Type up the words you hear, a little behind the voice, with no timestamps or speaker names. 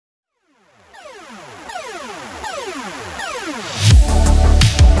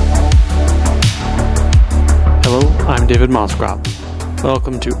David Moscrop.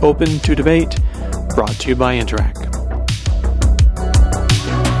 Welcome to Open to Debate, brought to you by Interac.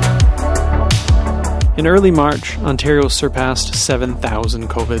 In early March, Ontario surpassed 7,000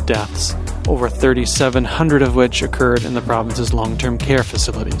 COVID deaths, over 3,700 of which occurred in the province's long-term care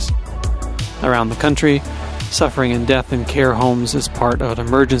facilities. Around the country, suffering and death in care homes is part of an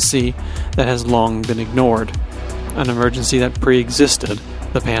emergency that has long been ignored, an emergency that pre-existed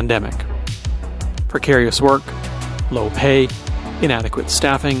the pandemic. Precarious work, low pay, inadequate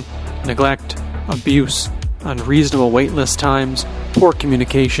staffing, neglect, abuse, unreasonable waitlist times, poor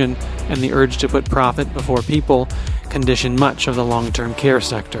communication, and the urge to put profit before people condition much of the long-term care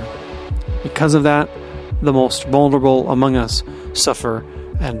sector. Because of that, the most vulnerable among us suffer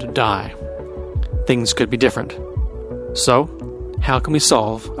and die. Things could be different. So, how can we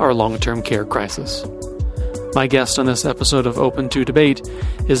solve our long-term care crisis? My guest on this episode of Open to Debate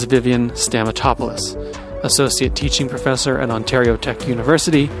is Vivian Stamatopoulos, Associate Teaching Professor at Ontario Tech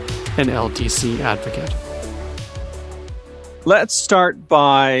University and LTC advocate. Let's start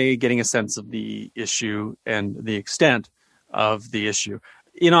by getting a sense of the issue and the extent of the issue.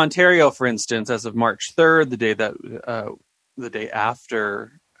 In Ontario, for instance, as of March 3rd, the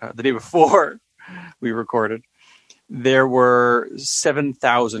day before we recorded, there were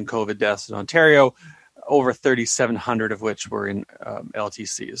 7,000 COVID deaths in Ontario, over 3,700 of which were in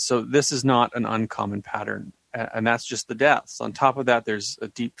LTCs. So this is not an uncommon pattern, and that's just the deaths. On top of that, there's a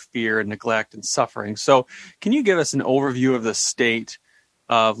deep fear and neglect and suffering. So can you give us an overview of the state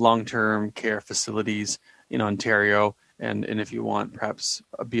of long-term care facilities in Ontario, and if you want, perhaps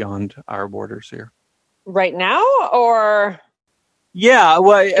beyond our borders here? Right now, or? Yeah,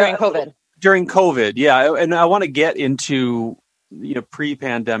 well, during COVID? During COVID, yeah. And I want to get into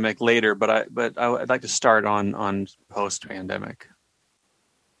pre-pandemic later, but I'd like to start on post-pandemic.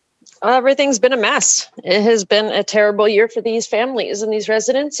 Everything's been a mess. It has been a terrible year for these families and these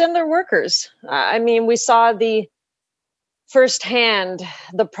residents and their workers. We saw firsthand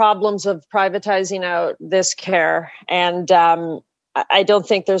the problems of privatizing out this care. And I don't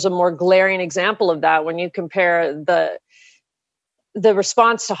think there's a more glaring example of that when you compare the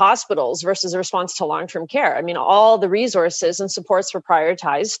response to hospitals versus the response to long-term care. All the resources and supports were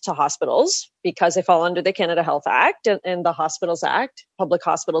prioritized to hospitals because they fall under the Canada Health Act and the Hospitals Act, Public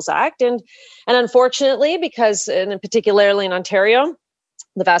Hospitals Act. And unfortunately, because and particularly in Ontario,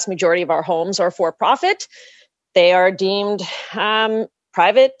 the vast majority of our homes are for-profit, they are deemed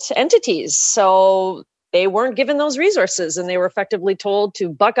private entities. So they weren't given those resources and they were effectively told to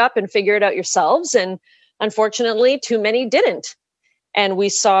buck up and figure it out yourselves. And unfortunately, too many didn't. And we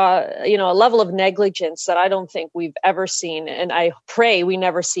saw, a level of negligence that I don't think we've ever seen. And I pray we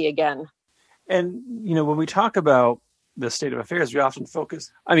never see again. And, when we talk about the state of affairs, we often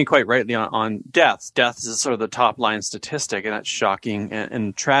focus, quite rightly, on deaths. Deaths is sort of the top line statistic, and that's shocking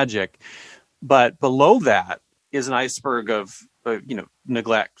and tragic. But below that is an iceberg of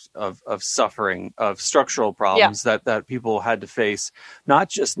neglect, of suffering, of structural problems that people had to face, not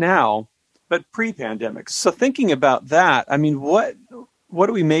just now, but pre-pandemic. So thinking about that, what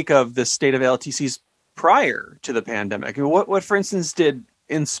do we make of the state of LTCs prior to the pandemic? What, for instance, did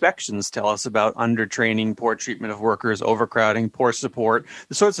inspections tell us about undertraining, poor treatment of workers, overcrowding, poor support,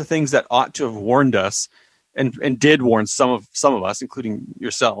 the sorts of things that ought to have warned us and did warn some of us, including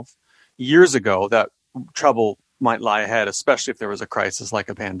yourself, years ago, that trouble might lie ahead, especially if there was a crisis like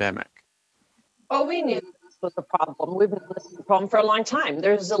a pandemic? Oh, we knew this was a problem. We've been listening to the problem for a long time.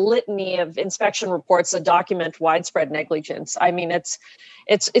 There's a litany of inspection reports that document widespread negligence.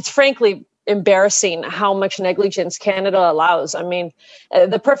 It's frankly embarrassing how much negligence Canada allows.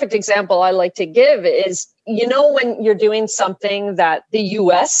 The perfect example I like to give is, when you're doing something that the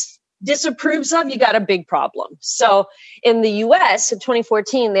U.S. disapproves of, you got a big problem. So in the U.S. in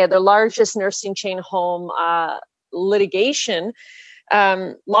 2014, they had the largest nursing chain home litigation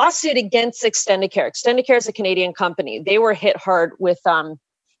lawsuit against Extendicare. Extendicare is a Canadian company. They were hit hard with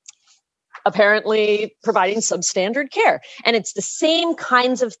apparently providing substandard care. And it's the same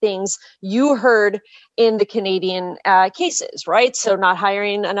kinds of things you heard in the Canadian cases, right? So not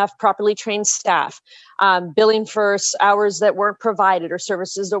hiring enough properly trained staff, billing for hours that weren't provided or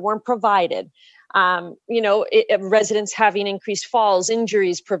services that weren't provided. Residents having increased falls,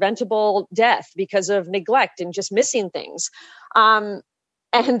 injuries, preventable death because of neglect and just missing things. And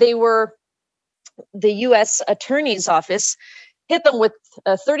the U.S. Attorney's Office hit them with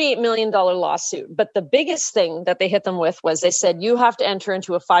a $38 million lawsuit. But the biggest thing that they hit them with was they said, you have to enter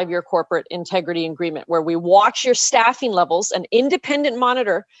into a 5-year corporate integrity agreement where we watch your staffing levels. An independent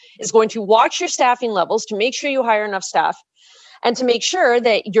monitor is going to watch your staffing levels to make sure you hire enough staff. and to make sure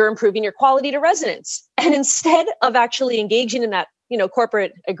that you're improving your quality to residents. And instead of actually engaging in that,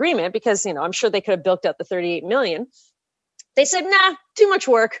 corporate agreement, because, I'm sure they could have bilked out the 38 million, they said, nah, too much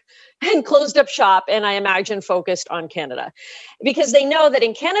work, and closed up shop, and I imagine focused on Canada. Because they know that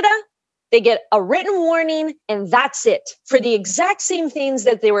in Canada, they get a written warning, and that's it, for the exact same things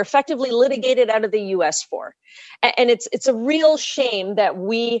that they were effectively litigated out of the US for. And it's a real shame that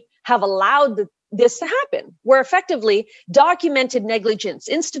we have allowed this to happen, where effectively documented negligence,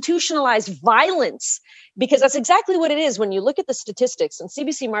 institutionalized violence, because that's exactly what it is when you look at the statistics, and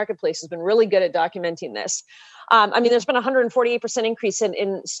CBC Marketplace has been really good at documenting this. There's been a 148% increase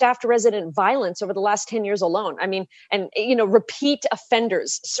in staff to resident violence over the last 10 years alone. Repeat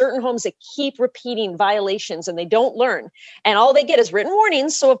offenders, certain homes that keep repeating violations and they don't learn. And all they get is written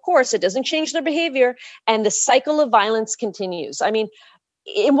warnings. So of course it doesn't change their behavior, and the cycle of violence continues.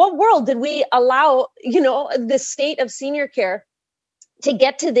 In what world did we allow, the state of senior care to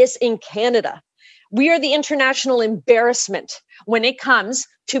get to this in Canada? We are the international embarrassment when it comes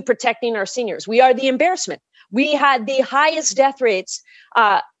to protecting our seniors. We are the embarrassment. We had the highest death rates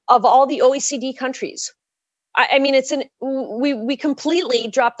of all the OECD countries. We completely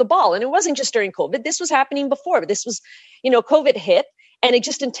dropped the ball. And it wasn't just during COVID. This was happening before. This was, COVID hit. And it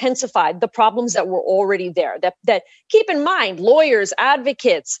just intensified the problems that were already there. That keep in mind, lawyers,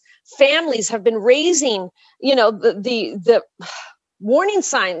 advocates, families have been raising, the warning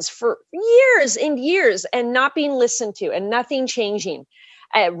signs for years and years, and not being listened to, and nothing changing.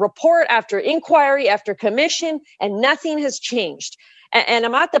 Report after inquiry after commission, and nothing has changed. And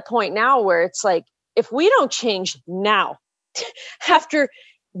I'm at the point now where it's like, if we don't change now, after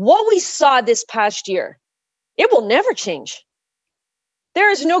what we saw this past year, it will never change. There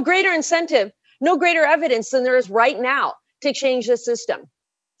is no greater incentive, no greater evidence than there is right now to change the system.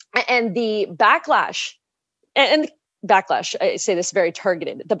 And the backlash, I say this very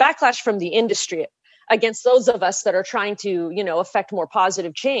targeted, the backlash from the industry against those of us that are trying to, affect more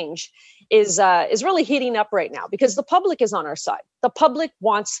positive change is really heating up right now, because the public is on our side. The public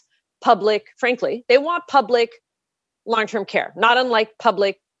wants frankly, they want public long-term care, not unlike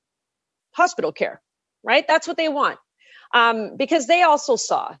public hospital care, right? That's what they want. Because they also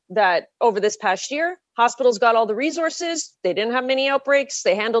saw that over this past year, hospitals got all the resources. They didn't have many outbreaks.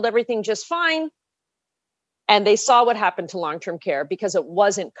 They handled everything just fine. And they saw what happened to long-term care because it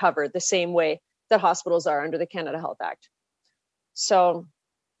wasn't covered the same way that hospitals are under the Canada Health Act. So,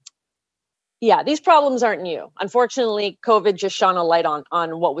 yeah, these problems aren't new. Unfortunately, COVID just shone a light on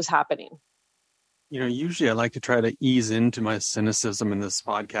what was happening. Usually I like to try to ease into my cynicism in this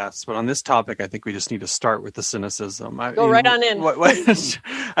podcast, but on this topic, I think we just need to start with the cynicism. Go right on in.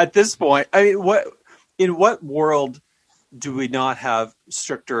 At this point, in what world do we not have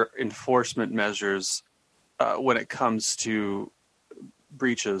stricter enforcement measures when it comes to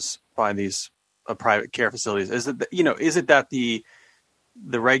breaches by these private care facilities? Is it that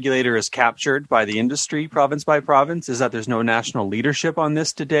the regulator is captured by the industry province by province? Is that there's no national leadership on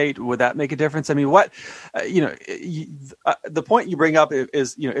this to date? Would that make a difference? The point you bring up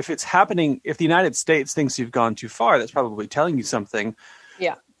is, if it's happening, if the United States thinks you've gone too far, that's probably telling you something.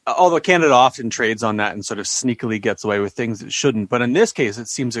 Yeah. Although Canada often trades on that and sort of sneakily gets away with things it shouldn't. But in this case, it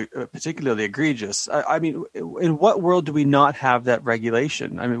seems particularly egregious. In what world do we not have that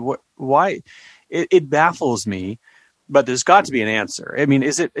regulation? Why? It baffles me. But there's got to be an answer.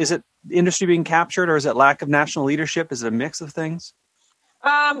 Is it the industry being captured, or is it lack of national leadership? Is it a mix of things?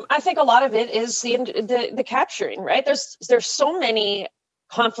 I think a lot of it is the capturing, right? There's so many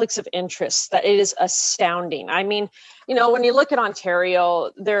conflicts of interest that it is astounding. When you look at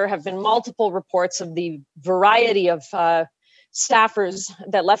Ontario, there have been multiple reports of the variety of staffers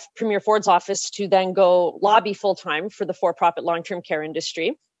that left Premier Ford's office to then go lobby full-time for the for-profit long-term care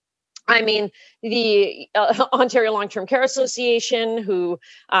industry. The Ontario Long-Term Care Association, who,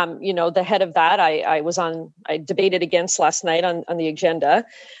 the head of that, I debated against last night on the agenda.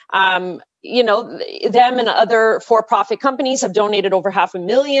 Them and other for-profit companies have donated over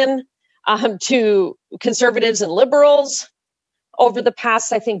 $500,000 to conservatives and liberals over the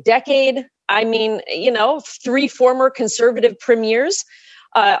past, I think, decade. 3 former conservative premiers,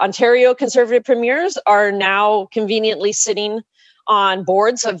 Ontario conservative premiers, are now conveniently sitting on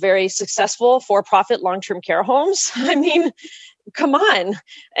boards of very successful for-profit long-term care homes. Come on.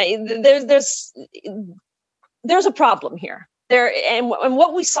 There's a problem here. And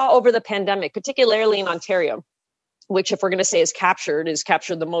what we saw over the pandemic, particularly in Ontario, which, if we're going to say is captured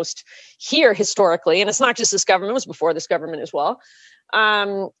the most here historically, and it's not just this government, it was before this government as well.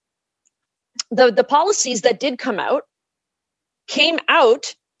 The policies that did came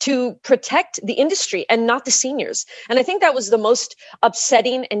out to protect the industry and not the seniors. And I think that was the most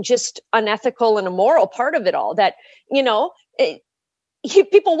upsetting and just unethical and immoral part of it all, that,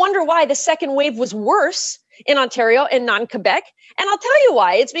 people wonder why the second wave was worse in Ontario and not in Quebec. And I'll tell you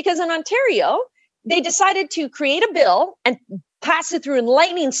why. It's because in Ontario, they decided to create a bill and pass it through in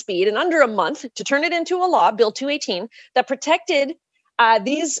lightning speed in under a month to turn it into a law, Bill 218, that protected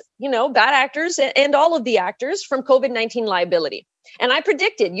these, bad actors and all of the actors from COVID-19 liability. And I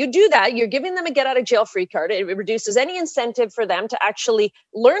predicted, you do that, you're giving them a get out of jail free card. It reduces any incentive for them to actually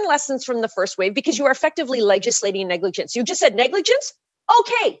learn lessons from the first wave, because you are effectively legislating negligence. You just said negligence?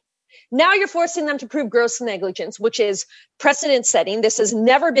 Okay. Now you're forcing them to prove gross negligence, which is precedent setting. This has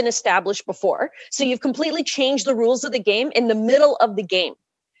never been established before. So you've completely changed the rules of the game in the middle of the game.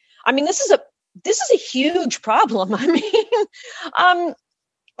 I mean, this is a huge problem. I mean,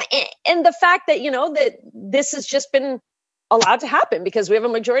 and the fact that, that this has just been allowed to happen because we have a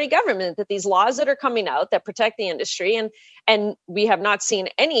majority government, that these laws that are coming out that protect the industry, and we have not seen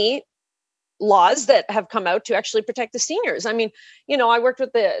any laws that have come out to actually protect the seniors. I mean, I worked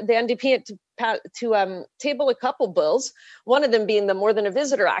with the NDP to table a couple bills, one of them being the More Than a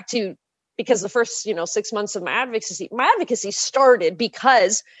Visitor Act, because the first, 6 months of my advocacy started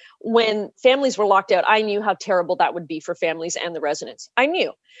because when families were locked out, I knew how terrible that would be for families and the residents. I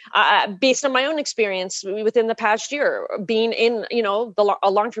knew, based on my own experience within the past year, being in, a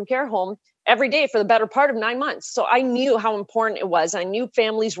long-term care home every day for the better part of 9 months. So I knew how important it was. I knew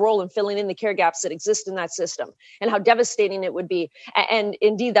families' role in filling in the care gaps that exist in that system and how devastating it would be. And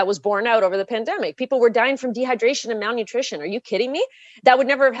indeed, that was borne out over the pandemic. People were dying from dehydration and malnutrition. Are you kidding me? That would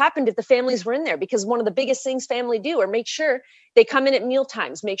never have happened if the families were in there, because one of the biggest things family do are make sure they come in at meal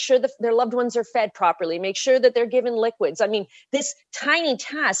times, make sure that their loved ones are fed properly, make sure that they're given liquids. I mean, this tiny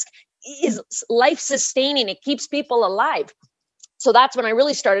task is life-sustaining. It keeps people alive. So that's when I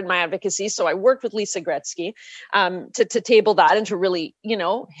really started my advocacy. So I worked with Lisa Gretzky to table that and to really,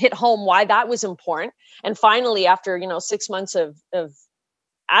 hit home why that was important. And finally, after, 6 months of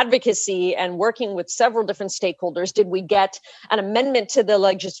advocacy and working with several different stakeholders, did we get an amendment to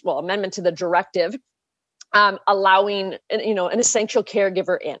the directive allowing, an essential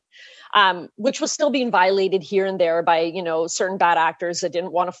caregiver in, which was still being violated here and there by, certain bad actors that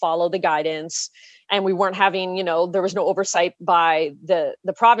didn't want to follow the guidance. And we weren't having, there was no oversight by the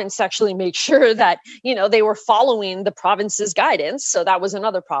province to actually make sure that, they were following the province's guidance. So that was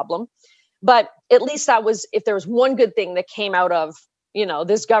another problem. But at least that was, if there was one good thing that came out of,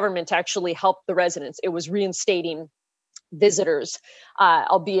 this government to actually help the residents, it was reinstating visitors,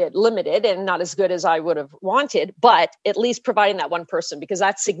 albeit limited and not as good as I would have wanted, but at least providing that one person, because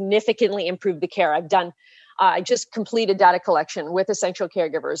that significantly improved the care. I just completed data collection with essential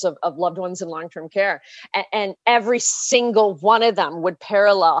caregivers of loved ones in long-term care. And every single one of them would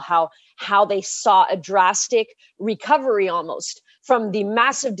parallel how they saw a drastic recovery almost from the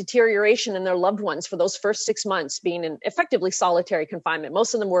massive deterioration in their loved ones for those first 6 months being in effectively solitary confinement.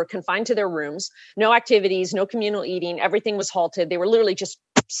 Most of them were confined to their rooms, no activities, no communal eating. Everything was halted. They were literally just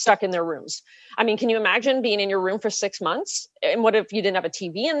stuck in their rooms. I mean, can you imagine being in your room for 6 months? And what if you didn't have a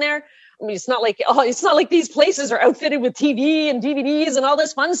TV in there? I mean, it's not like these places are outfitted with TV and DVDs and all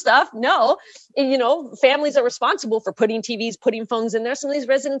this fun stuff. No, families are responsible for putting TVs, putting phones in there. Some of these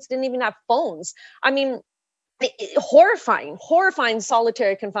residents didn't even have phones. I mean, horrifying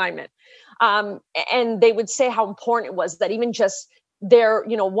solitary confinement. And they would say how important it was that even just their,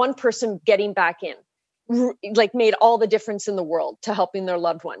 one person getting back in, made all the difference in the world to helping their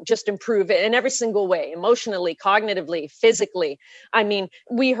loved one just improve it in every single way, emotionally, cognitively, physically. I mean,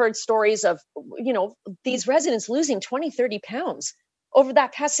 we heard stories of, these residents losing 20, 30 pounds over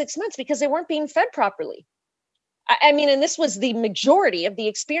that past 6 months because they weren't being fed properly. I mean, and this was the majority of the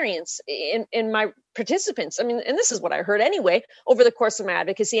experience in my participants. I mean, and this is what I heard anyway, over the course of my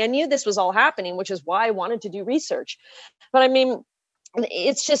advocacy. I knew this was all happening, which is why I wanted to do research. But I mean,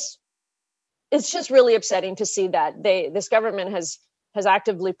 it's just really upsetting to see that this government has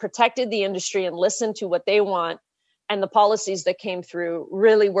actively protected the industry and listened to what they want. And the policies that came through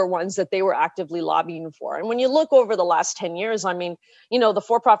really were ones that they were actively lobbying for. And when you look over the last 10 years, I mean, the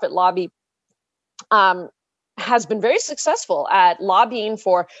for-profit lobby has been very successful at lobbying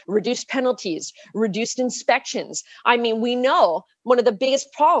for reduced penalties, reduced inspections. I mean, we know one of the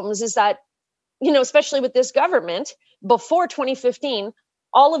biggest problems is that, especially with this government, before 2015,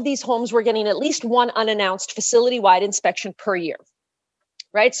 all of these homes were getting at least one unannounced facility-wide inspection per year,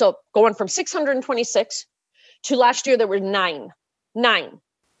 right? So going from 626 to last year, there were nine.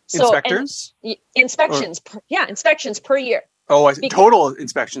 So, inspectors? Inspections per year. Oh, I see. Total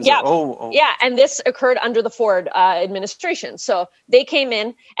inspections. Yeah. Oh. Yeah. And this occurred under the Ford administration. So they came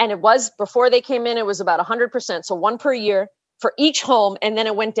in, and before they came in, it was about 100%. So one per year for each home. And then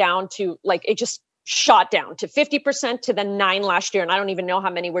it went down to it just shot down to 50% to then 9 last year. And I don't even know how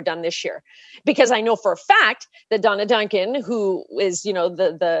many were done this year, because I know for a fact that Donna Duncan, who is,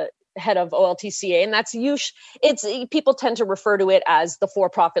 the head of OLTCA, and that's people tend to refer to it as the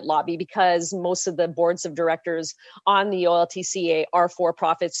for-profit lobby, because most of the boards of directors on the OLTCA are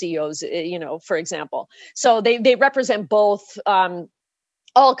for-profit CEOs, for example. So they represent both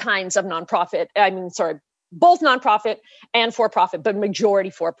all kinds of nonprofit. Both nonprofit and for-profit, but majority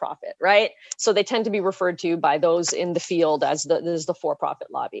for-profit, right? So they tend to be referred to by those in the field as the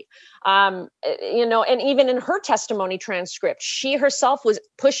for-profit lobby. And even in her testimony transcript, she herself was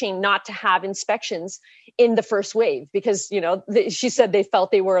pushing not to have inspections in the first wave because, she said they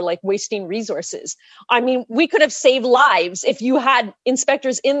felt they were wasting resources. I mean, we could have saved lives if you had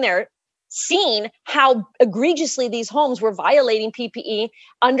inspectors in there seeing how egregiously these homes were violating PPE,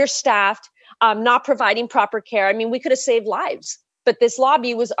 understaffed, not providing proper care. I mean, we could have saved lives, but this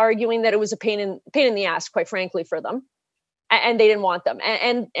lobby was arguing that it was a pain in the ass, quite frankly, for them. And they didn't want them.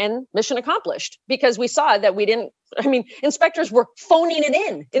 And mission accomplished, because we saw that inspectors were phoning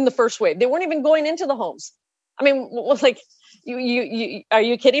it in the first wave. They weren't even going into the homes. I mean, you are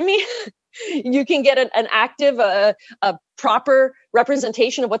you kidding me? You can get an active, a proper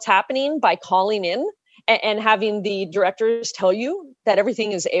representation of what's happening by calling in and having the directors tell you that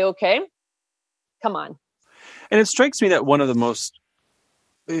everything is A-okay. Come on. And it strikes me that one of the most,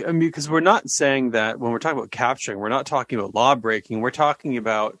 because we're not saying that when we're talking about capturing, we're not talking about law breaking. We're talking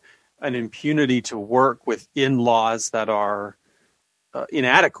about an impunity to work within laws that are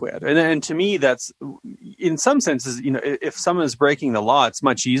inadequate. And to me, that's, in some senses, if someone is breaking the law, it's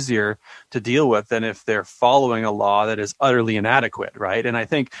much easier to deal with than if they're following a law that is utterly inadequate, right? And I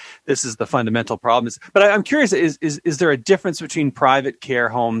think this is the fundamental problem. But I'm curious, is there a difference between private care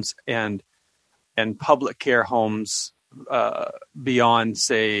homes and public care homes beyond,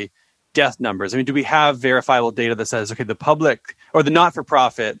 say, death numbers? I mean, do we have verifiable data that says, okay, the public or the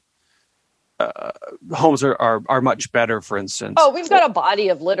not-for-profit homes are much better, for instance? Oh, we've got a body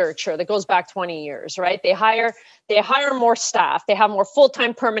of literature that goes back 20 years, right? They hire more staff. They have more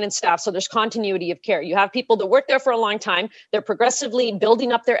full-time permanent staff. So there's continuity of care. You have people that work there for a long time. They're progressively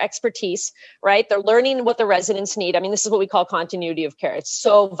building up their expertise, right? They're learning what the residents need. I mean, this is what we call continuity of care. It's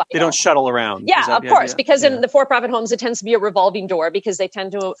so vital. They don't shuttle around. Yeah, of course, because in the for-profit homes, it tends to be a revolving door, because they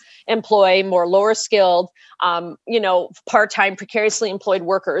tend to employ more lower skilled, part-time, precariously employed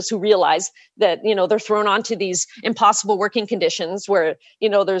workers who realize that, they're thrown onto these impossible working conditions where,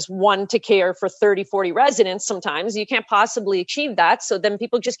 there's one to care for 30, 40 residents sometimes. You can't possibly achieve that. So then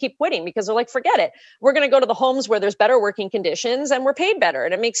people just keep quitting because they're like, forget it. We're going to go to the homes where there's better working conditions and we're paid better.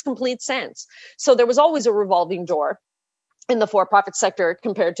 And it makes complete sense. So there was always a revolving door in the for-profit sector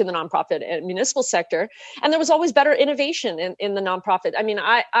compared to the nonprofit and municipal sector. And there was always better innovation in the nonprofit. I mean,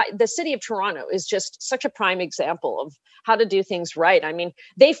 the city of Toronto is just such a prime example of how to do things right. I mean,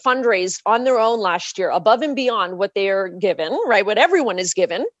 they fundraised on their own last year above and beyond what they are given, right? What everyone is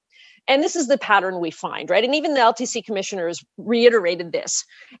given. And this is the pattern we find, right? And even the LTC commissioners reiterated this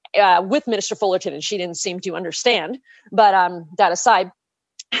with Minister Fullerton, and she didn't seem to understand. But that aside,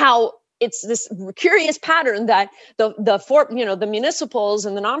 how it's this curious pattern that the municipals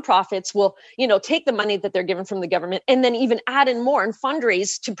and the nonprofits will, take the money that they're given from the government and then even add in more and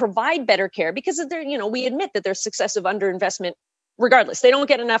fundraise to provide better care, because we admit that there's successive underinvestment. Regardless, they don't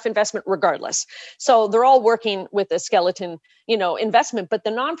get enough investment regardless. So they're all working with a skeleton, investment, but the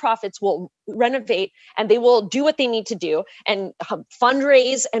nonprofits will renovate and they will do what they need to do and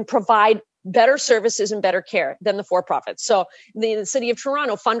fundraise and provide better services and better care than the for-profits. So the city of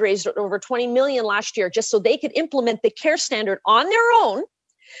Toronto fundraised over 20 million last year just so they could implement the care standard on their own.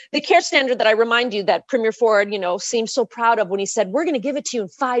 The care standard that I remind you that Premier Ford, seemed so proud of when he said, we're going to give it to you in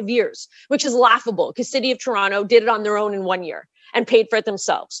 5 years, which is laughable because City of Toronto did it on their own in 1 year and paid for it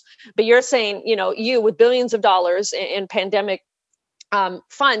themselves. But you're saying, you with billions of dollars in pandemic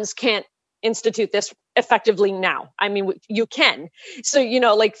funds can't institute this effectively now. I mean, you can. So,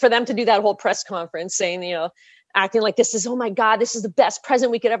 for them to do that whole press conference saying, acting like this is, oh my God, this is the best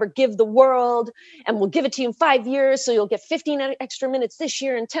present we could ever give the world. And we'll give it to you in 5 years. So you'll get 15 extra minutes this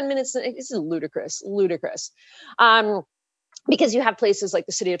year and 10 minutes. This is ludicrous. Because you have places like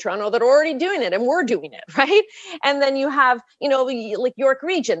the City of Toronto that are already doing it and we're doing it, right? And then you have, like York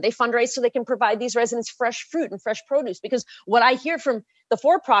Region, they fundraise so they can provide these residents fresh fruit and fresh produce. Because what I hear from the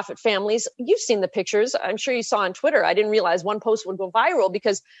for-profit families, you've seen the pictures, I'm sure you saw on Twitter. I didn't realize one post would go viral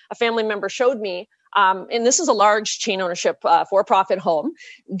because a family member showed me and this is a large chain ownership for-profit home,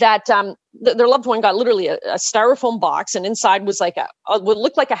 that their loved one got literally a styrofoam box, and inside was like what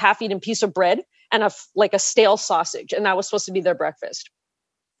looked like a half-eaten piece of bread and a stale sausage, and that was supposed to be their breakfast.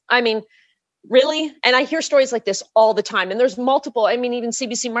 I mean, really? And I hear stories like this all the time. And there's multiple, I mean, even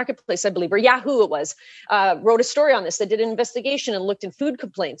CBC Marketplace, I believe, or Yahoo it was, wrote a story on this. They did an investigation and looked in food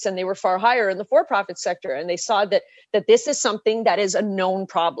complaints, and they were far higher in the for-profit sector. And they saw that this is something that is a known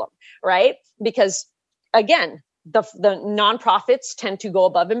problem, right? Because again, the nonprofits tend to go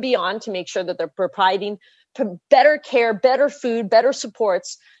above and beyond to make sure that they're providing better care, better food, better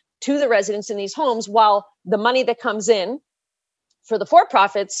supports to the residents in these homes, while the money that comes in for the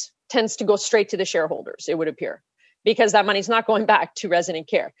for-profits tends to go straight to the shareholders, it would appear, because that money's not going back to resident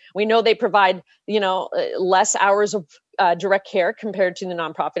care. We know they provide, less hours of direct care compared to the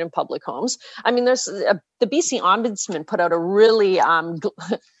nonprofit and public homes. I mean, there's the BC Ombudsman put out a really,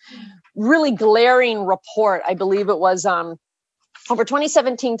 really glaring report. I believe it was over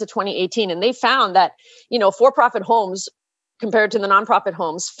 2017 to 2018, and they found that, for-profit homes compared to the nonprofit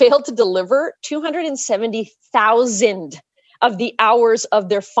homes failed to deliver 270,000 of the hours of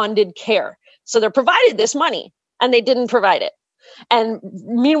their funded care. So they're provided this money and they didn't provide it. And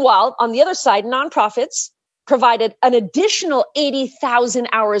meanwhile, on the other side, nonprofits provided an additional 80,000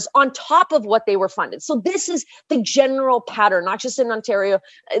 hours on top of what they were funded. So this is the general pattern, not just in Ontario.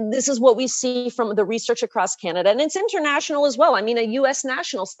 This is what we see from the research across Canada, and it's international as well. I mean, a U.S.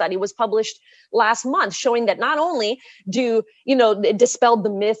 national study was published last month showing that not only it dispelled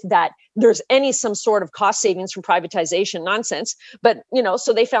the myth that there's some sort of cost savings from privatization nonsense, but,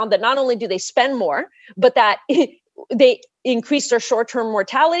 so they found that not only do they spend more, but that they increase their short-term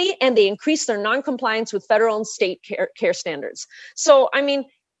mortality and they increase their non-compliance with federal and state care standards. So, I mean,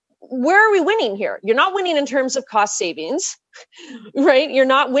 where are we winning here? You're not winning in terms of cost savings, right? You're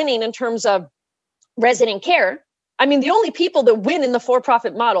not winning in terms of resident care. I mean, the only people that win in the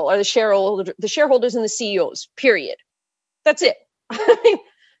for-profit model are the shareholders and the CEOs, period. That's it.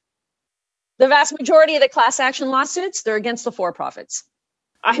 The vast majority of the class action lawsuits, they're against the for-profits.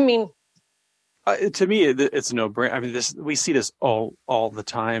 I mean, to me, it's a no-brainer. I mean, we see this all the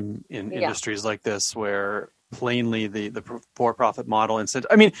time in industries like this, where plainly the for-profit model instead.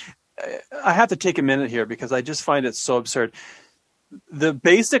 I mean, I have to take a minute here because I just find it so absurd. The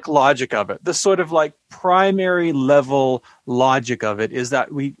basic logic of it, the sort of like primary level logic of it, is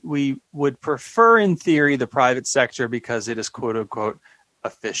that we would prefer, in theory, the private sector because it is quote unquote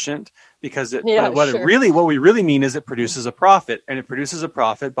efficient, because what we really mean is it produces a profit, and it produces a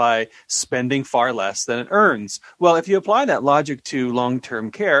profit by spending far less than it earns. Well, if you apply that logic to long-term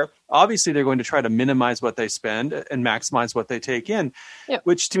care, obviously they're going to try to minimize what they spend and maximize what they take in,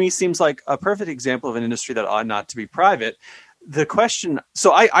 which to me seems like a perfect example of an industry that ought not to be private. The question,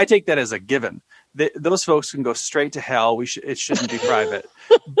 so I take that as a given. Those folks can go straight to hell. It shouldn't be private.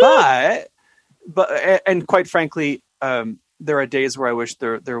 But and quite frankly, there are days where I wish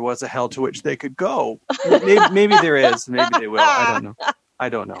there was a hell to which they could go. Maybe there is. Maybe they will. I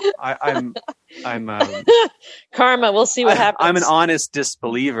don't know. I'm karma. We'll see what happens. I'm an honest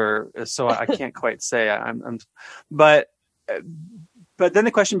disbeliever, so I can't quite say but then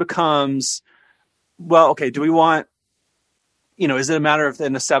the question becomes, well, okay, do we want, is it a matter of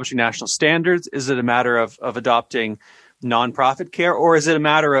then establishing national standards? Is it a matter of adopting nonprofit care, or is it a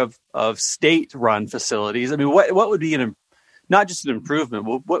matter of state-run facilities? I mean, what would be not just an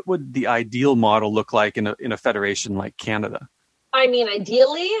improvement? What would the ideal model look like in a federation like Canada? I mean,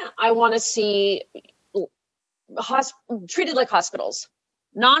 ideally, I want to see treated like hospitals,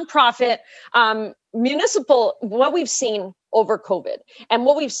 nonprofit, municipal. What we've seen over COVID, and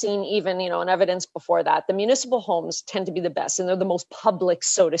what we've seen even, in evidence before that, the municipal homes tend to be the best, and they're the most public,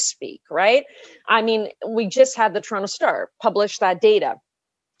 so to speak, right? I mean, we just had the Toronto Star publish that data.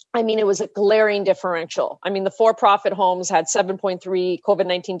 I mean, it was a glaring differential. I mean, the for-profit homes had 7.3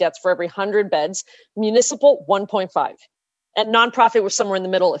 COVID-19 deaths for every 100 beds, municipal 1.5, and nonprofit was somewhere in the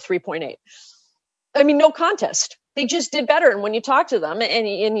middle at 3.8. I mean, no contest. They just did better. And when you talk to them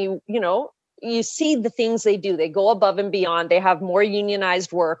and you see the things they do, they go above and beyond. They have more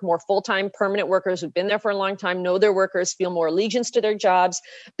unionized work, more full-time permanent workers who've been there for a long time, know their workers, feel more allegiance to their jobs,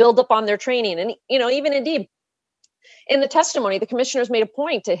 build up on their training. And, even indeed, in the testimony, the commissioners made a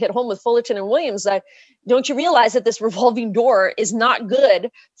point to hit home with Fullerton and Williams that, don't you realize that this revolving door is not good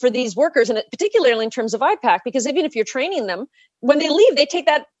for these workers, and particularly in terms of IPAC, because even if you're training them, when they leave, they take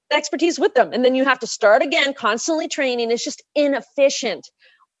that expertise with them, and then you have to start again, constantly training. It's just inefficient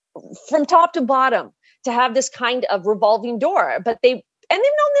from top to bottom to have this kind of revolving door. But they've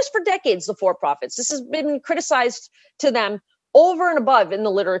known this for decades, the for-profits. This has been criticized to them over and above in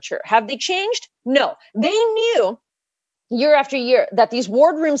the literature. Have they changed? No. They knew year after year that these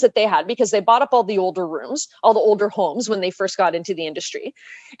ward rooms that they had, because they bought up all the older rooms, all the older homes when they first got into the industry.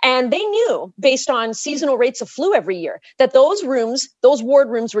 And they knew, based on seasonal rates of flu every year, that those ward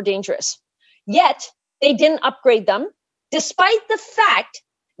rooms were dangerous. Yet they didn't upgrade them, despite the fact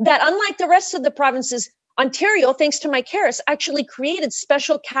that, unlike the rest of the provinces, Ontario, thanks to Mike Harris, actually created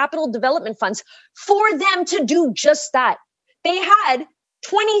special capital development funds for them to do just that. They had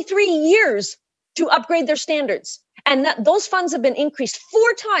 23 years to upgrade their standards. And those funds have been increased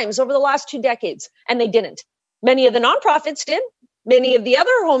 4 times over the last 2 decades, and they didn't. Many of the nonprofits did. Many of the other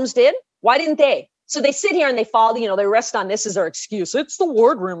homes did. Why didn't they? So they sit here and they fall, they rest on this as their excuse. It's the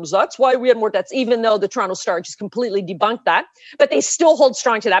ward rooms. That's why we had more deaths, even though the Toronto Star just completely debunked that. But they still hold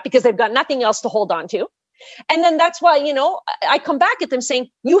strong to that because they've got nothing else to hold on to. And then that's why, I come back at them saying,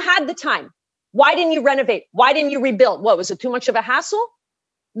 you had the time. Why didn't you renovate? Why didn't you rebuild? What, was it too much of a hassle?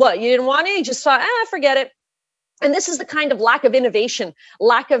 What, you didn't want it? You just thought, forget it. And this is the kind of lack of innovation,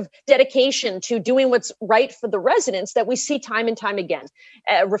 lack of dedication to doing what's right for the residents that we see time and time again,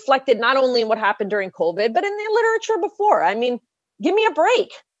 reflected not only in what happened during COVID, but in the literature before. I mean, give me a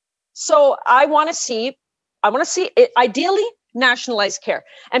break. So I want to see it, ideally nationalized care.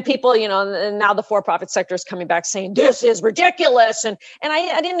 And people, and now the for-profit sector is coming back saying, this is ridiculous. And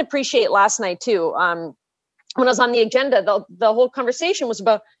I didn't appreciate last night too. When I was on the agenda, the whole conversation was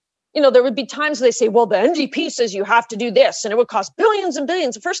about, there would be times they say, well, the NDP says you have to do this and it would cost billions and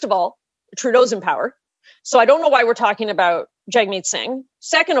billions. First of all, Trudeau's in power. So I don't know why we're talking about Jagmeet Singh.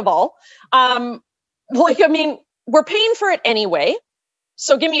 Second of all, we're paying for it anyway.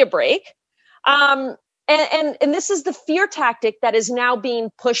 So give me a break. And this is the fear tactic that is now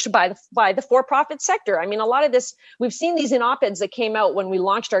being pushed by the for-profit sector. I mean, a lot of this, we've seen these in op-eds that came out when we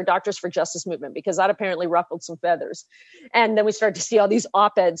launched our Doctors for Justice movement, because that apparently ruffled some feathers. And then we started to see all these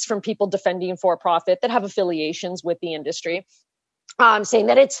op-eds from people defending for-profit that have affiliations with the industry, saying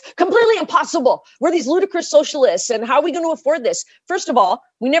that it's completely impossible. We're these ludicrous socialists, and how are we going to afford this? First of all,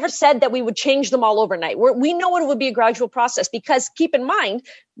 we never said that we would change them all overnight. We know it would be a gradual process, because keep in mind,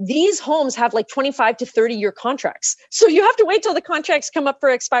 these homes have like 25 to 30-year contracts. So you have to wait till the contracts come up for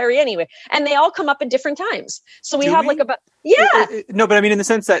expiry anyway. And they all come up at different times. So we have No, but I mean, in the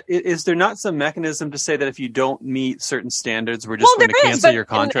sense that, is there not some mechanism to say that if you don't meet certain standards, we're just going to cancel your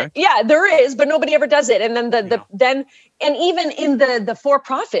contract? There is, but nobody ever does it. And then and even in the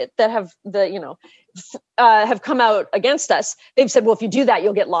for-profit that have have come out against us, they've said, well, if you do that,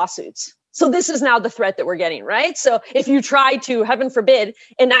 you'll get lawsuits. So this is now the threat that we're getting, right? So if you try to, heaven forbid,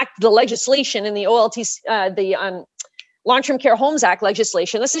 enact the legislation in the OLT, the Long-Term Care Homes Act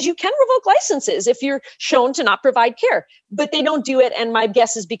legislation that says you can revoke licenses if you're shown to not provide care, but they don't do it. And my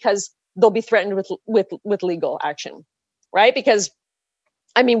guess is because they'll be threatened with legal action, right? Because,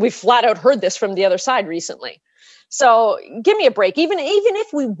 I mean, we've flat out heard this from the other side recently. So give me a break. Even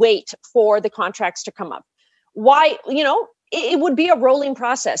if we wait for the contracts to come up, why, it would be a rolling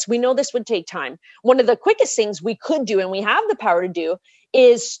process. We know this would take time. One of the quickest things we could do, and we have the power to do,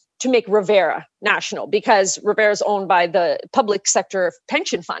 is to make Revera national, because Revera is owned by the public sector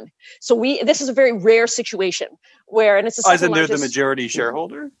pension fund. So this is a very rare situation where, and it's a as in they're the majority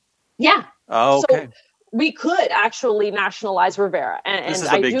shareholder? Yeah. Oh, okay. So we could actually nationalize Revera. And this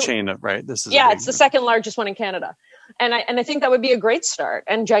is a big chain, right? It's the second largest one in Canada. And I think that would be a great start.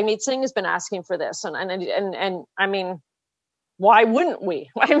 And Jagmeet Singh has been asking for this. And I mean, why wouldn't we?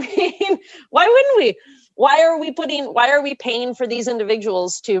 Why wouldn't we? Why are we paying for these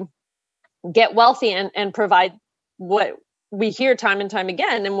individuals to get wealthy and provide what we hear time and time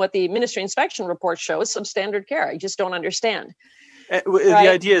again, and what the Ministry Inspection report shows, substandard care? I just don't understand. The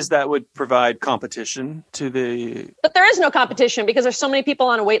idea is that would provide competition to the... But there is no competition because there's so many people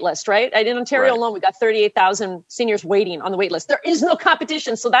on a wait list, right? In Ontario alone, we got 38,000 seniors waiting on the wait list. There is no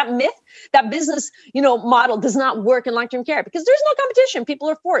competition. So that myth, that business, model does not work in long-term care because there's no competition. People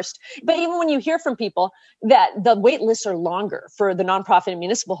are forced. But even when you hear from people that the wait lists are longer for the nonprofit and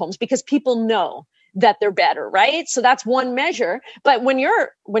municipal homes because people know that they're better, right? So that's one measure. But when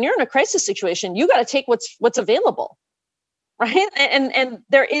you're in a crisis situation, you got to take what's available. Right. And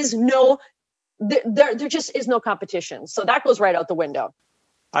there is there just is no competition. So that goes right out the window.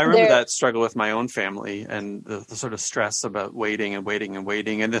 I remember that struggle with my own family and the sort of stress about waiting and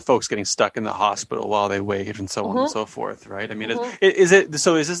the folks getting stuck in the hospital while they wait and so on and so forth. Right. I mean, is this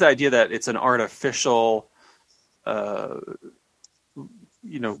the idea that it's an artificial,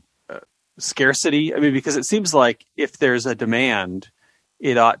 scarcity? I mean, because it seems like if there's a demand,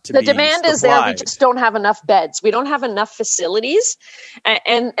 it ought to be the demand supplied. Is there. We just don't have enough beds. We don't have enough facilities,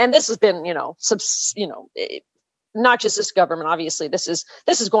 and this has been not just this government, obviously, this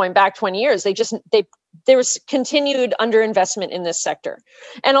is going back 20 years. There was continued underinvestment in this sector.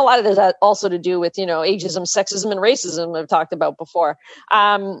 And a lot of that also to do with, ageism, sexism, and racism I've talked about before.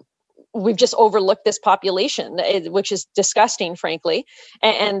 We've just overlooked this population, which is disgusting, frankly.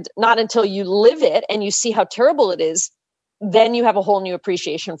 And not until you live it and you see how terrible it is, then you have a whole new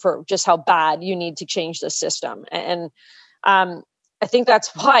appreciation for just how bad you need to change the system. And I think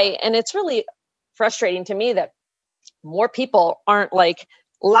that's why, and it's really frustrating to me that more people aren't like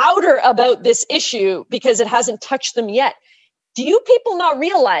louder about this issue because it hasn't touched them yet. Do you people not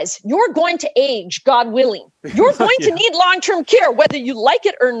realize you're going to age, God willing? You're going to need long-term care, whether you like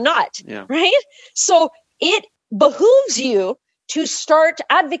it or not, right? So it behooves you to start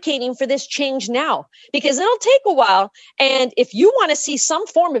advocating for this change now, because it'll take a while. And if you want to see some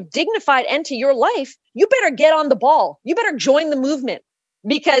form of dignified end to your life, you better get on the ball. You better join the movement,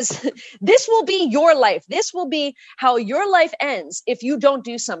 because this will be your life. This will be how your life ends if you don't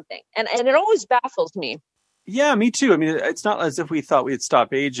do something. And it always baffles me. Yeah, me too. I mean, it's not as if we thought we'd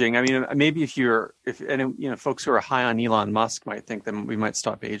stop aging. I mean, maybe if folks who are high on Elon Musk might think that we might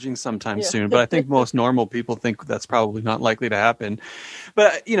stop aging sometime soon, but I think most normal people think that's probably not likely to happen.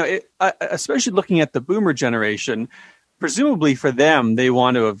 But, especially looking at the boomer generation, presumably for them, they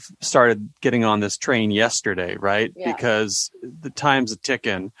want to have started getting on this train yesterday, right? Yeah. Because the time's a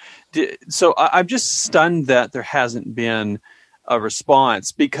ticking. So I'm just stunned that there hasn't been a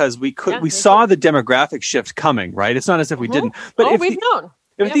response, because we saw the demographic shift coming, right? It's not as if we didn't. But we've known.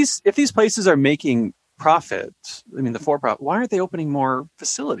 If these places are making profit, I mean the for-profit, why aren't they opening more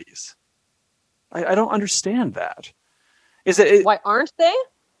facilities? I don't understand that. Why aren't they?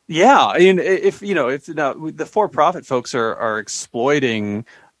 Yeah, I mean, if the for-profit folks are exploiting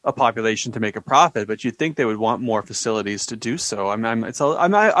a population to make a profit, but you'd think they would want more facilities to do so.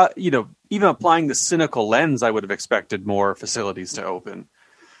 Even applying the cynical lens, I would have expected more facilities to open.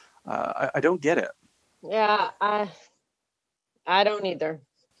 I don't get it. Yeah, I don't either.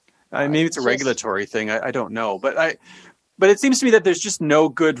 Maybe it's a regulatory thing. I don't know, but it seems to me that there's just no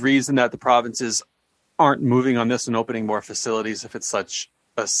good reason that the provinces aren't moving on this and opening more facilities if it's such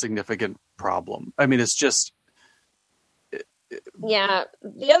a significant problem. I mean, it's just. Yeah.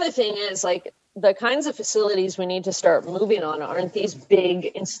 The other thing is, like, the kinds of facilities we need to start moving on aren't these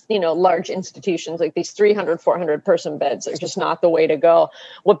big, large institutions, like these 300, 400 person beds are just not the way to go.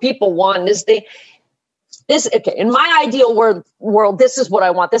 What people want is in my ideal world, this is what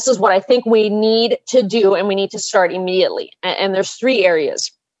I want. This is what I think we need to do, and we need to start immediately. And there's 3 areas.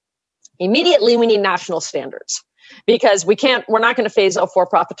 Immediately, we need national standards, because we're not going to phase out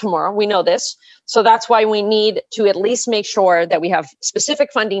for-profit tomorrow. We know this. So that's why we need to at least make sure that we have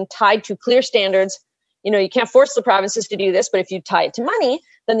specific funding tied to clear standards. You can't force the provinces to do this, but if you tie it to money,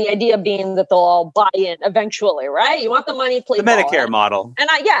 then the idea being that they'll all buy in eventually, right? You want the money, play the ball. Medicare model. And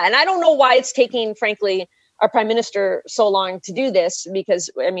I don't know why it's taking, frankly, our prime minister so long to do this, because,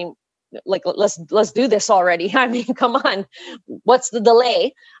 I mean, like, let's do this already. I mean, come on. What's the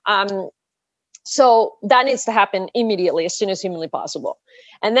delay? So that needs to happen immediately, as soon as humanly possible.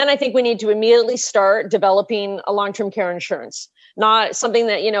 And then I think we need to immediately start developing a long-term care insurance, not something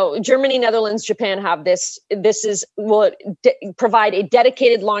that, Germany, Netherlands, Japan have this. This will provide a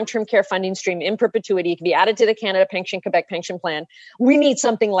dedicated long-term care funding stream in perpetuity. It can be added to the Canada Pension, Quebec Pension Plan. We need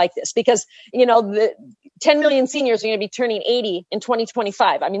something like this, because, the 10 million seniors are going to be turning 80 in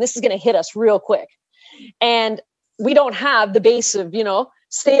 2025. I mean, this is going to hit us real quick. And we don't have the base of,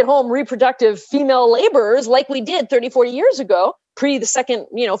 stay-at-home reproductive female laborers like we did 30, 40 years ago, pre the second,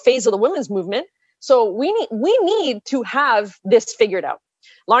 phase of the women's movement. So we need to have this figured out.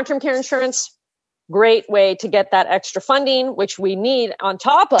 Long-term care insurance, great way to get that extra funding, which we need on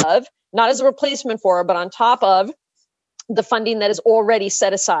top of, not as a replacement for, but on top of the funding that is already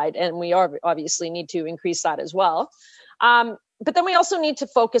set aside. And we obviously need to increase that as well. But then we also need to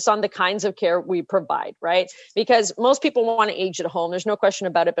focus on the kinds of care we provide, right? Because most people want to age at home. There's no question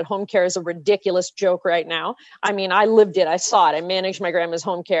about it, but home care is a ridiculous joke right now. I mean, I lived it. I saw it. I managed my grandma's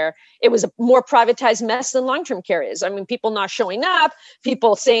home care. It was a more privatized mess than long-term care is. I mean, people not showing up,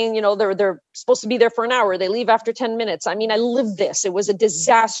 people saying, they're supposed to be there for an hour. They leave after 10 minutes. I mean, I lived this. It was a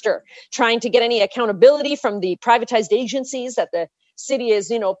disaster. Trying to get any accountability from the privatized agencies that the city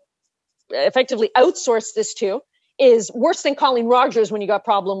is, effectively outsourced this to, is worse than calling Rogers when you got a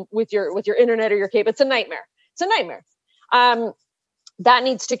problem with your internet or your cable. It's a nightmare. That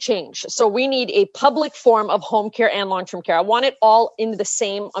needs to change. So we need a public form of home care and long-term care. I want it all in the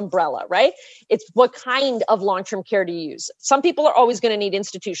same umbrella, right? It's what kind of long-term care do you use? Some people are always going to need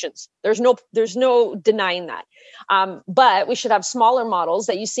institutions. There's no denying that. But we should have smaller models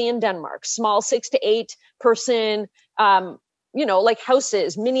that you see in Denmark, small 6 to 8 person, like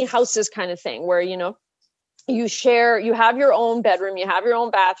houses, mini houses kind of thing, where, you have your own bedroom, you have your own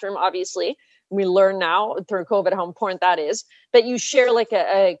bathroom, obviously. We learn now through COVID how important that is, but you share like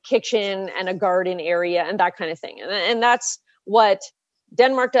a kitchen and a garden area and that kind of thing. And that's what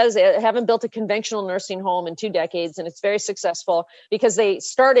Denmark does. They haven't built a conventional nursing home in 2 decades, and it's very successful because they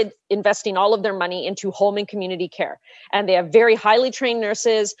started investing all of their money into home and community care. And they have very highly trained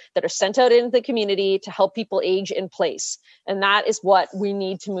nurses that are sent out into the community to help people age in place. And that is what we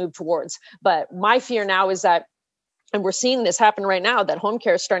need to move towards. But my fear now is that, and we're seeing this happen right now, that home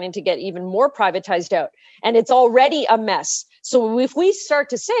care is starting to get even more privatized out, and it's already a mess. So if we start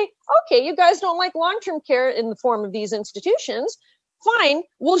to say, okay, you guys don't like long-term care in the form of these institutions, fine,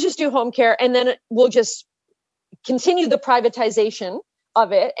 we'll just do home care, and then we'll just continue the privatization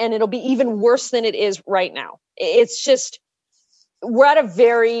of it, and it'll be even worse than it is right now. It's just, we're at a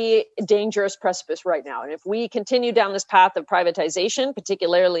very dangerous precipice right now. And if we continue down this path of privatization,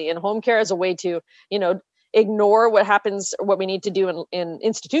 particularly in home care as a way to, ignore what we need to do in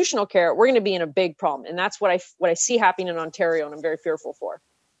institutional care, we're going to be in a big problem. And that's what I see happening in Ontario, and I'm very fearful for.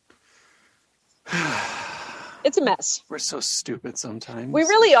 It's a mess. We're so stupid sometimes. We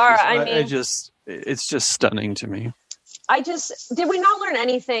really are. It's just stunning to me. Did we not learn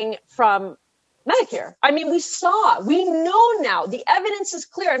anything from Medicare? We know now, the evidence is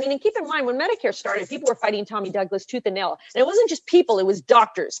clear. And keep in mind, when Medicare started, people were fighting Tommy Douglas tooth and nail. And it wasn't just people, it was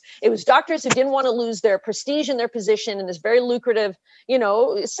doctors. It was doctors who didn't want to lose their prestige and their position in this very lucrative,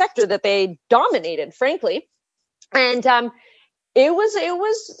 sector that they dominated, frankly. And it was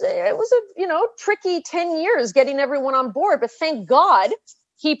a tricky 10 years getting everyone on board, but thank God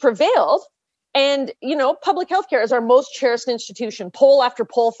he prevailed. And, public health care is our most cherished institution. Poll after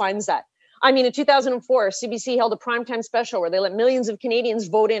poll finds that. In 2004, CBC held a primetime special where they let millions of Canadians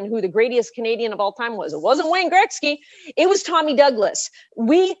vote in who the greatest Canadian of all time was. It wasn't Wayne Gretzky. It was Tommy Douglas.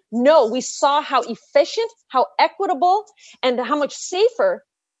 We saw how efficient, how equitable, and how much safer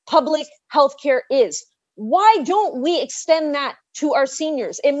public health care is. Why don't we extend that to our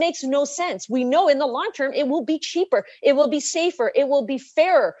seniors? It makes no sense. We know in the long term, it will be cheaper. It will be safer. It will be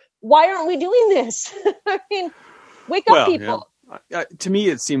fairer. Why aren't we doing this? Wake up, people. Yeah. To me,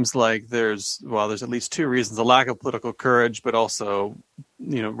 it seems like there's at least 2 reasons: a lack of political courage, but also,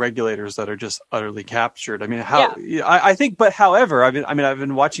 regulators that are just utterly captured. I think, but however, I've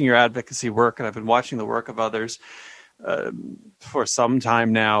been watching your advocacy work, and I've been watching the work of others for some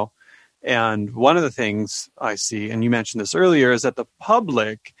time now. And one of the things I see, and you mentioned this earlier, is that the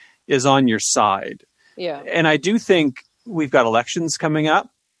public is on your side. Yeah. And I do think we've got elections coming up,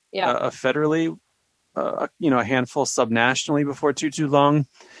 federally, a handful subnationally before too long.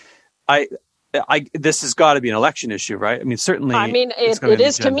 This has got to be an election issue, right? Certainly. It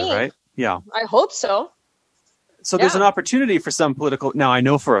is to me, right? Yeah. I hope so. So there's an opportunity for some political. Now, I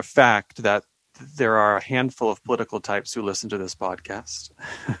know for a fact that there are a handful of political types who listen to this podcast.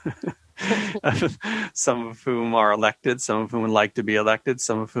 Some of whom are elected, some of whom would like to be elected,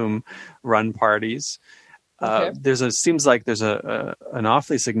 some of whom run parties. Okay. Seems like there's an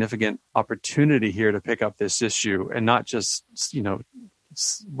awfully significant opportunity here to pick up this issue and not just,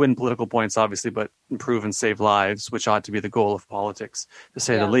 win political points, obviously, but improve and save lives, which ought to be the goal of politics, to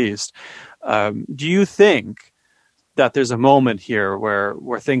say the least. Do you think that there's a moment here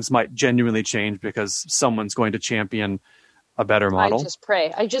where things might genuinely change because someone's going to champion a better model? I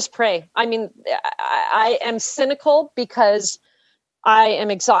just pray. I am cynical because I am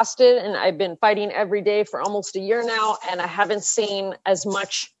exhausted, and I've been fighting every day for almost a year now, and I haven't seen as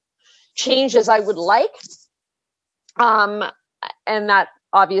much change as I would like. And that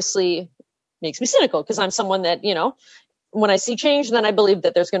obviously makes me cynical because I'm someone that, when I see change, then I believe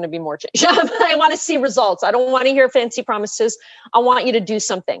that there's going to be more change. I want to see results. I don't want to hear fancy promises. I want you to do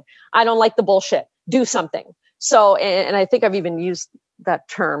something. I don't like the bullshit. Do something. So, and I think I've even used that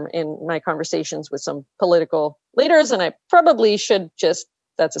term in my conversations with some political leaders, and I probably should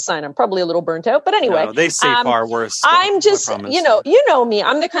that's a sign I'm probably a little burnt out. But anyway, no, they say far worse. I'm just, you know me,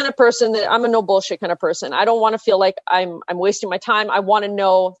 I'm the kind of person that I'm a no bullshit kind of person. I don't want to feel like I'm wasting my time. I want to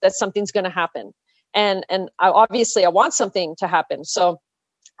know that something's going to happen. And I want something to happen. So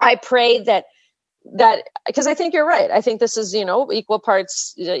I pray that, because I think you're right. I think this is, equal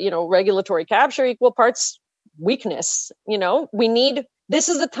parts, regulatory capture, equal parts weakness. We need This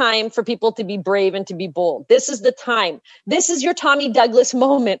is the time for people to be brave and to be bold. This is the time. This is your Tommy Douglas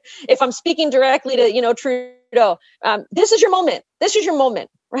moment. If I'm speaking directly to, Trudeau, this is your moment. This is your moment,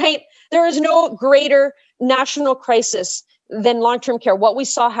 right? There is no greater national crisis than long-term care. What we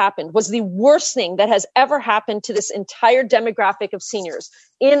saw happen was the worst thing that has ever happened to this entire demographic of seniors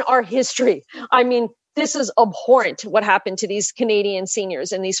in our history. I mean, this is abhorrent what happened to these Canadian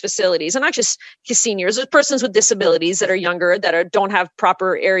seniors in these facilities, and not just seniors, there's persons with disabilities that are younger, that don't have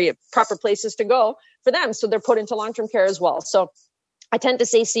proper places to go for them. So they're put into long-term care as well. So I tend to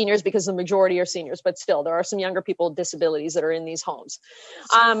say seniors because the majority are seniors, but still there are some younger people with disabilities that are in these homes.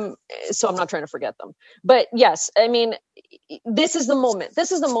 So I'm not trying to forget them, but yes, I mean, this is the moment.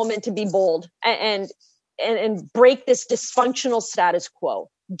 This is the moment to be bold and break this dysfunctional status quo.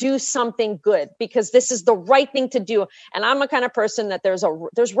 Do something good, because this is the right thing to do. And I'm a kind of person that there's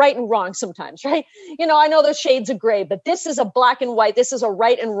right and wrong sometimes, right? I know there's shades of gray, but this is a black and white. This is a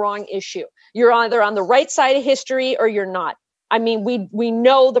right and wrong issue. You're either on the right side of history or you're not. I mean, we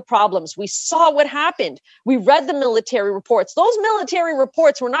know the problems. We saw what happened. We read the military reports. Those military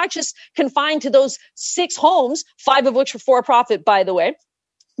reports were not just confined to those 6 homes, 5 of which were for-profit, by the way.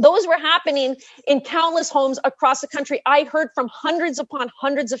 Those were happening in countless homes across the country. I heard from hundreds upon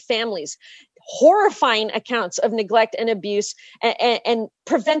hundreds of families, horrifying accounts of neglect and abuse and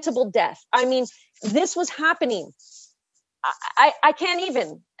preventable death. I mean, this was happening. I can't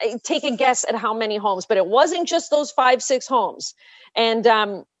even take a guess at how many homes, but it wasn't just those 5-6 homes. And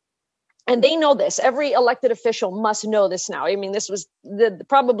they know this. Every elected official must know this now. I mean, this was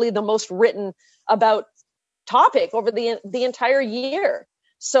probably the most written about topic over the entire year.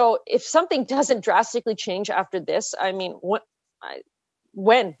 So if something doesn't drastically change after this, I mean,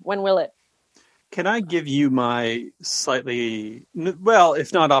 when will it? Can I give you my slightly, well,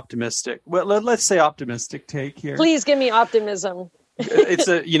 if not optimistic, well, let's say optimistic take here? Please give me optimism. It's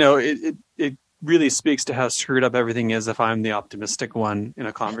it really speaks to how screwed up everything is if I'm the optimistic one in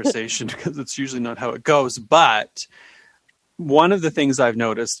a conversation, because it's usually not how it goes. But one of the things I've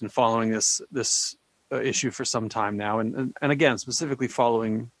noticed in following this issue for some time now, and again, specifically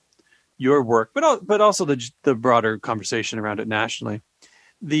following your work, but also the broader conversation around it nationally,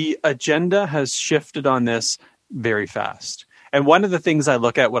 the agenda has shifted on this very fast. And one of the things I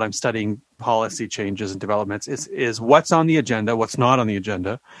look at when I'm studying policy changes and developments is what's on the agenda, what's not on the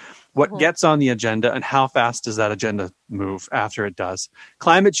agenda, what gets on the agenda, and how fast does that agenda move after it does.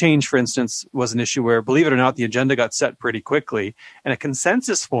 Climate change, for instance, was an issue where, believe it or not, the agenda got set pretty quickly and a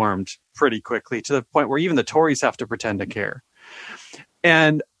consensus formed pretty quickly, to the point where even the Tories have to pretend to care.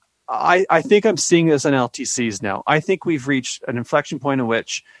 And I think I'm seeing this in LTCs now. I think we've reached an inflection point in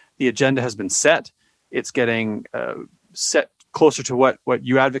which the agenda has been set. It's getting set closer to what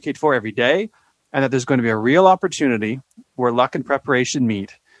you advocate for every day, and that there's going to be a real opportunity where luck and preparation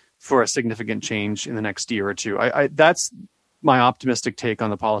meet for a significant change in the next year or two. That's my optimistic take on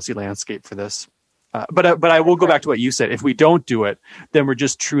the policy landscape for this. But I will go back to what you said. If we don't do it, then we're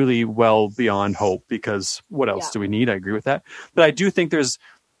just truly well beyond hope, because what else do we need? I agree with that. But I do think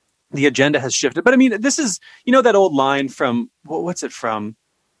the agenda has shifted. But I mean, this is, that old line from, what's it from?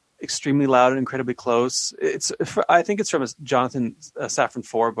 Extremely Loud and Incredibly Close. I think it's from a Jonathan Safran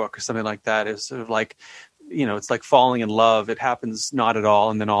Foer book or something like that. It's sort of like, it's like falling in love. It happens not at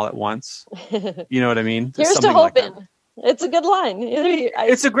all and then all at once. You know what I mean? Here's to hoping. Like it's a good line.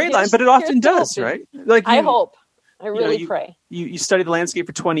 It's a great line, but it often does, right? Like I hope. I really pray. You study the landscape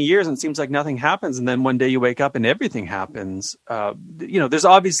for 20 years and it seems like nothing happens. And then one day you wake up and everything happens. There's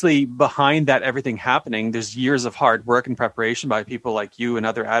obviously behind that everything happening, there's years of hard work and preparation by people like you and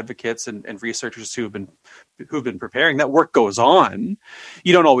other advocates and researchers who've been preparing. That work goes on.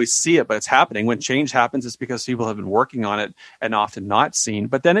 You don't always see it, but it's happening. When change happens, it's because people have been working on it and often not seen.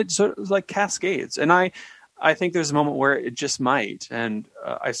 But then it sort of like cascades. And I think there's a moment where it just might. And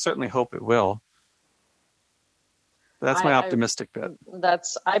I certainly hope it will. That's my optimistic bit.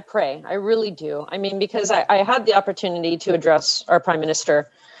 I pray. I really do. I mean, because I had the opportunity to address our prime minister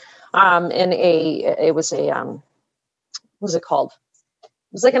what's it called? It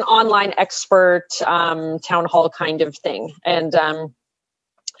was like an online expert town hall kind of thing. And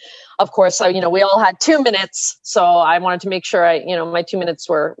of course, we all had 2 minutes. So I wanted to make sure my 2 minutes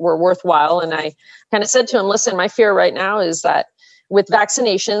were worthwhile. And I kind of said to him, listen, my fear right now is that with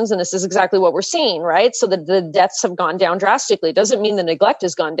vaccinations, and this is exactly what we're seeing, right? So the deaths have gone down drastically. It doesn't mean the neglect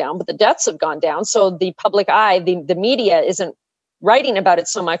has gone down, but the deaths have gone down. So the public eye, the media isn't writing about it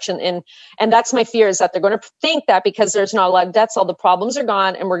so much. And that's my fear, is that they're going to think that because there's not a lot of deaths, all the problems are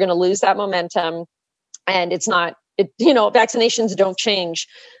gone and we're going to lose that momentum. And it's not, vaccinations don't change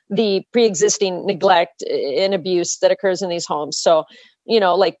the pre-existing neglect and abuse that occurs in these homes. So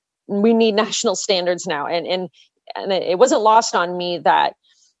like we need national standards now. And it wasn't lost on me that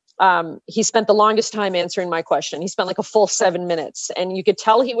he spent the longest time answering my question. He spent like a full 7 minutes, and you could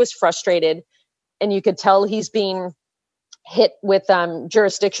tell he was frustrated, and you could tell he's being hit with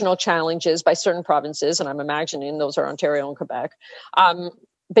jurisdictional challenges by certain provinces. And I'm imagining those are Ontario and Quebec.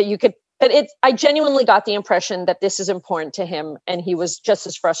 I genuinely got the impression that this is important to him, and he was just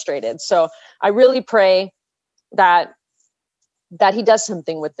as frustrated. So I really pray that he does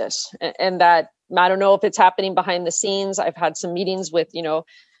something with this, and that, I don't know if it's happening behind the scenes. I've had some meetings with,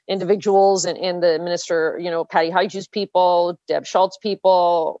 individuals and the minister, Patty Hajdu's people, Deb Schultz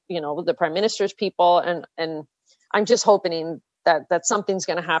people, the prime minister's people. And I'm just hoping that something's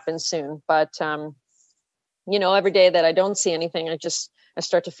going to happen soon. But, every day that I don't see anything, I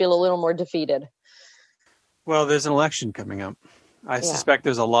start to feel a little more defeated. Well, there's an election coming up. I suspect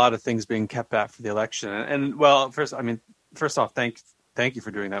there's a lot of things being kept back for the election. And well, first off, thank you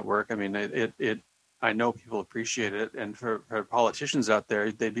for doing that work. I mean, I know people appreciate it, and for politicians out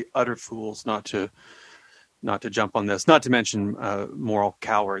there, they'd be utter fools not to jump on this. Not to mention moral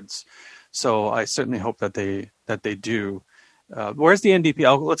cowards. So I certainly hope that they do. Where's the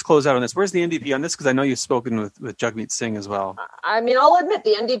NDP? Let's close out on this. Where's the NDP on this? Because I know you've spoken with Jagmeet Singh as well. I mean, I'll admit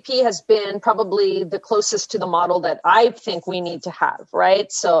the NDP has been probably the closest to the model that I think we need to have,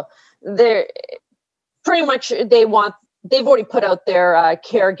 right? So they're pretty much, they've already put out their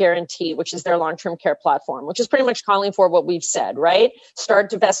care guarantee, which is their long-term care platform, which is pretty much calling for what we've said, right? Start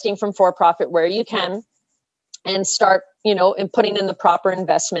divesting from for-profit where you can, and start, and putting in the proper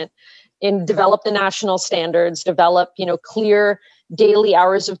investment in develop the national standards, develop, clear daily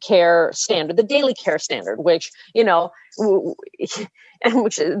hours of care standard, the daily care standard, which, and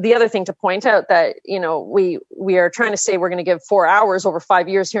which the other thing to point out that, we are trying to say we're going to give 4 hours over 5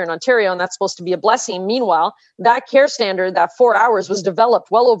 years here in Ontario, and that's supposed to be a blessing. Meanwhile, that care standard, that 4 hours was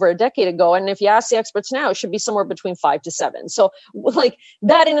developed well over a decade ago. And if you ask the experts now, it should be somewhere between 5 to 7. So like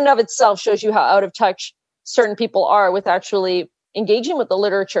that in and of itself shows you how out of touch certain people are with actually engaging with the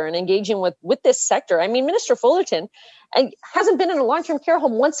literature and engaging with this sector. I mean, Minister Fullerton hasn't been in a long-term care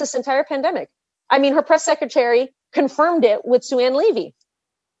home once this entire pandemic. I mean, her press secretary confirmed it with Sue-Ann Levy.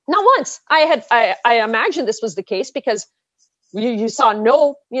 Not once. I imagined this was the case because you saw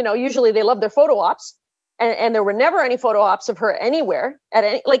usually they love their photo ops, and there were never any photo ops of her anywhere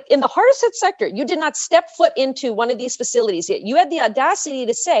like in the hardest hit sector. You did not step foot into one of these facilities yet. You had the audacity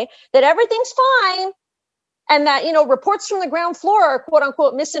to say that everything's fine, and that, reports from the ground floor are quote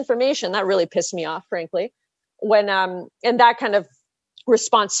unquote misinformation. That really pissed me off, frankly, when, and that kind of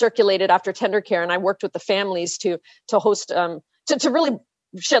response circulated after tender care. And I worked with the families to host, to really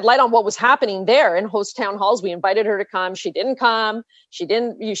shed light on what was happening there and host town halls. We invited her to come. She didn't come. She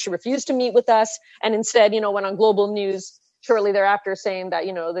refused to meet with us. And instead, went on Global News shortly thereafter saying that,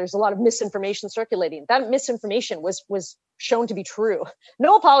 there's a lot of misinformation circulating. That misinformation was shown to be true.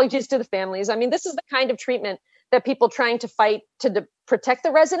 No apologies to the families. I mean, this is the kind of treatment that people trying to fight to protect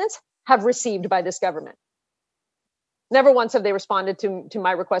the residents have received by this government. Never once have they responded to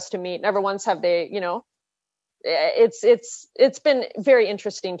my request to meet. Never once have they, it's been very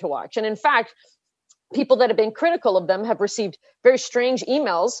interesting to watch. And in fact, people that have been critical of them have received very strange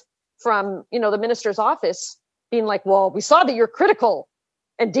emails from, the minister's office being like, well, we saw that you're critical.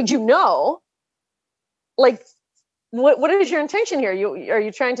 And did you know? Like, what is your intention here? Are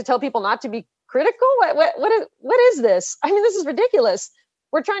you trying to tell people not to be critical? What is this? I mean, this is ridiculous.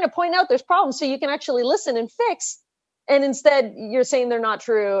 We're trying to point out there's problems so you can actually listen and fix. And instead you're saying they're not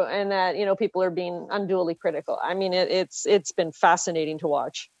true and that, people are being unduly critical. I mean, it's been fascinating to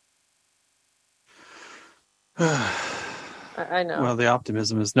watch. I know. Well, the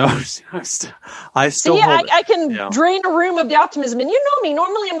optimism is no. I still I can drain a room of the optimism. And you know me,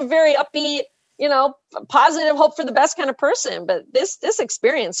 normally I'm a very upbeat, positive, hope for the best kind of person. But this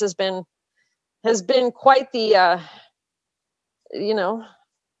experience has been quite the,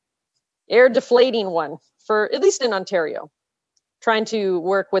 air deflating one for, at least in Ontario. Trying to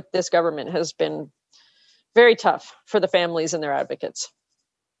work with this government has been very tough for the families and their advocates.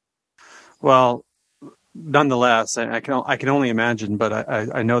 Well, nonetheless, I can only imagine, but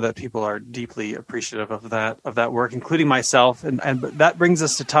I know that people are deeply appreciative of that work, including myself. And that brings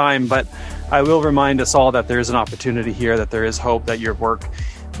us to time, but I will remind us all that there is an opportunity here, that there is hope, that your work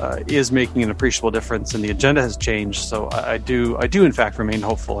is making an appreciable difference, and the agenda has changed. So I do in fact remain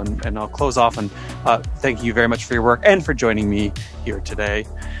hopeful, and I'll close off and thank you very much for your work and for joining me here today.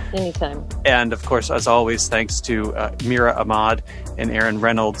 Anytime. And of course, as always, thanks to Mira Ahmad and Aaron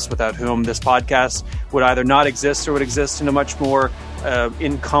Reynolds, without whom this podcast would either not exist or would exist in a much more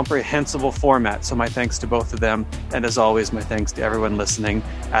incomprehensible format. So my thanks to both of them. And as always, my thanks to everyone listening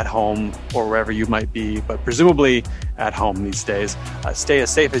at home or wherever you might be, but presumably at home these days. Stay as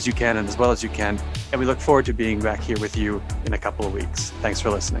safe as you can and as well as you can. And we look forward to being back here with you in a couple of weeks. Thanks for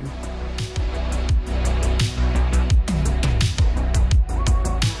listening.